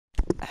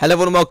Hello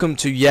everyone, welcome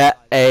to yet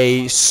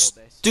a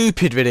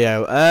stupid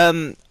video.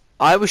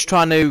 I was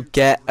trying to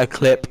get a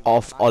clip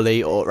of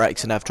Ollie or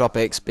Rex and F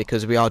Tropics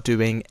because we are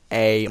doing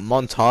a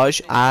montage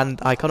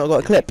and I cannot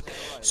got a clip.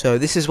 So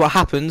this is what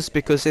happens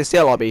because this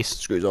CLRB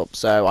screws up.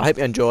 So I hope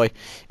you enjoy.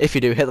 If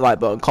you do, hit the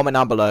like button, comment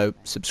down below,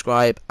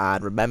 subscribe,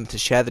 and remember to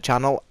share the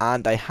channel.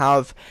 And I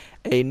have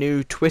a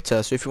new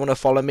Twitter, so if you want to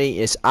follow me,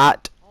 it's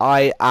at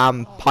I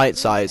am pint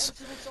size.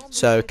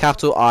 So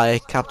capital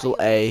I, capital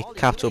A,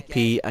 capital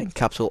P, and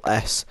capital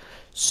S.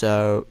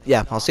 So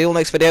yeah, I'll see you all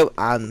next video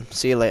and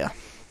see you later.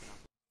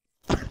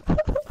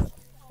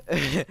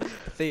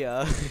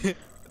 Thea.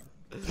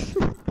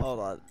 Hold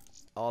on.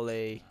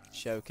 Ollie,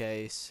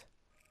 showcase,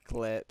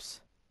 clips,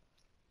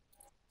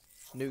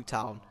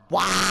 Nuketown.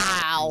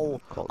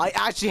 Wow! I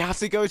actually have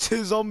to go to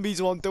the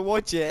zombies one to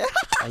watch it.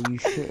 Are you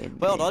shitting me?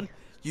 Well done.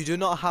 You do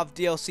not have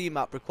DLC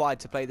map required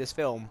to play this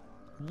film.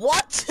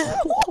 What?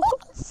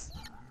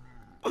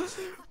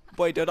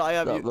 Wait, don't I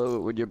have that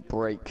moment when you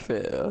break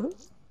fear?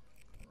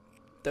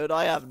 Don't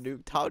I have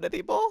Nuketown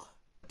anymore?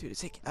 Dude,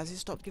 has it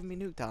stopped giving me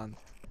Nuketown?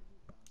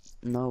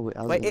 No, it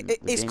hasn't. Wait,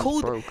 it's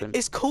called broken.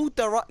 It's called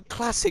the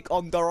Classic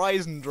on the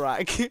Horizon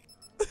Drag.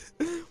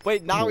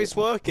 Wait, now it's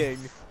working.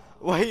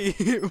 Wait,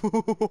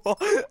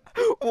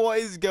 what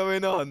is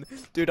going on?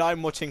 Dude,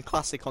 I'm watching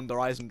Classic on the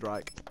Horizon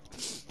Drag.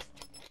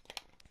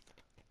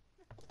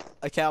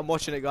 Okay, I'm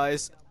watching it,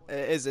 guys.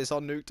 It's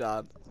on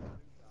Nuketown.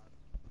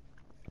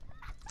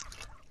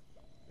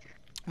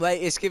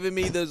 Wait, it's giving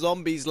me the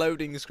zombies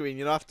loading screen,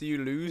 you know, after you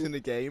lose in the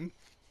game.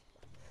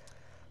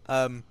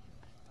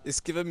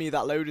 It's giving me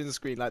that loading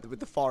screen, like, with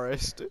the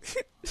forest.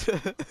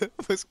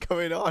 What's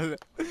going on?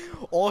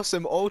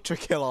 Awesome ultra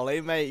kill,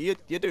 Ollie, mate.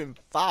 You're doing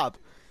fab.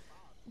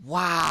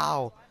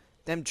 Wow.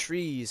 Them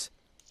trees.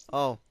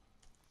 Oh.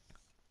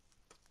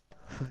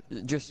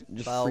 Just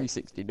well,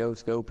 360 no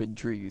scope in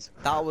trees.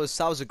 That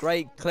was a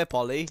great clip,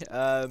 Ollie.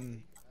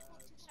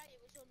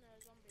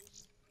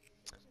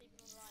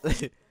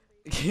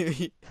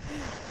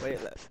 Wait,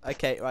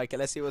 okay, right,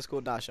 let's see what's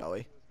called now, shall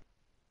we?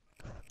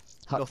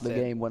 The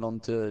game went on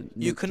to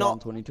you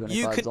cannot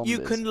 2025 you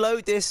can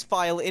load this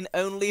file in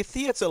only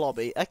theater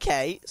lobby.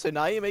 Okay, so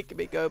now you're making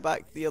me go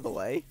back the other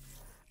way.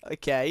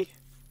 Okay.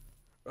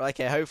 Right,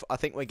 okay, I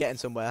think we're getting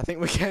somewhere. I think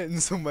we're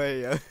getting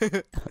somewhere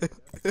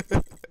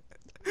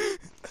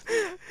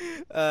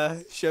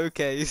here.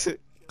 Showcase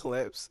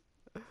clips.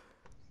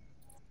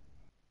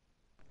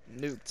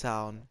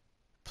 Nuketown.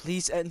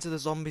 Please enter the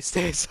zombie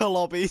theater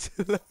lobby.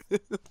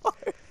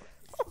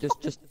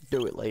 just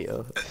do it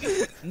later.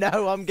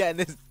 No, I'm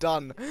getting this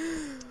done.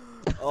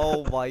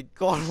 Oh my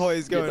god, what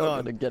is going on? You're not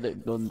gonna get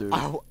it done, dude.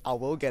 I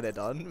will get it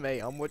done,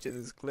 mate. I'm watching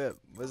this clip.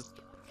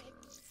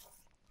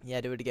 Yeah,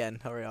 do it again.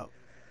 Hurry up.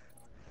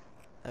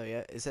 Oh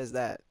yeah, it says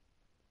that.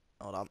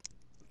 Hold on.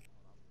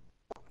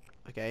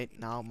 Okay,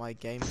 now my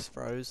game's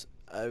froze.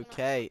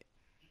 Okay,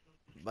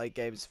 my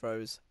game's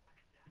froze.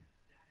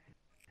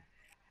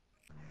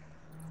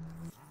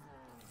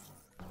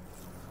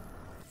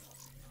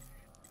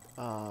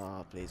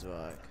 Ah, please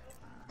work.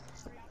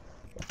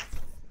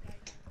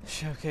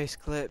 Showcase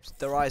clips,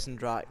 the Horizon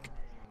Drag.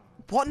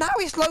 What? Now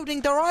it's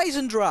loading the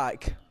Horizon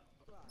Drag.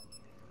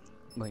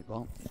 Wait,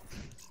 what?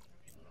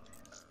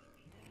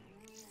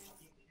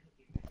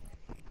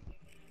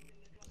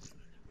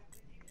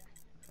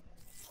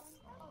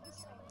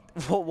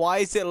 Why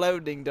is it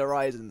loading the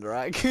Horizon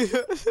Drag?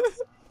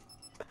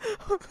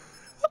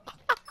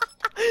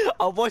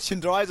 I'm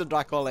watching the Horizon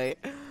Drag, Ollie.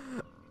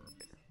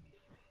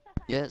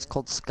 Yeah, it's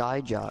called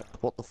Skyjack.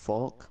 What the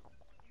fuck?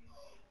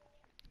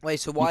 Wait,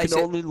 so why you is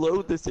can it only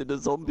load this in a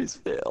zombies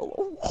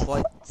fail?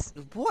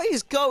 What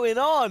is going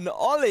on,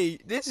 Ollie?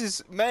 This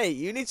is, mate.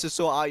 You need to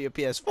sort out your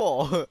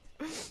PS4.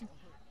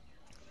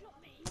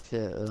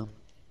 Yeah.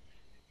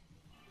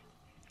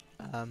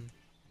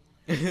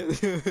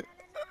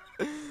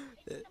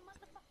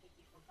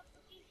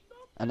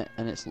 and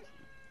it's.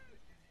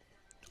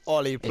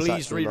 Ollie,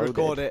 please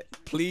re-record it.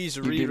 Please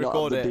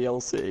re-record it. You do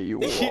not have the DLC. You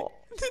what?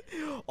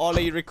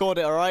 Ollie, record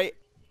it, alright?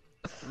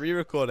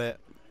 Re-record it.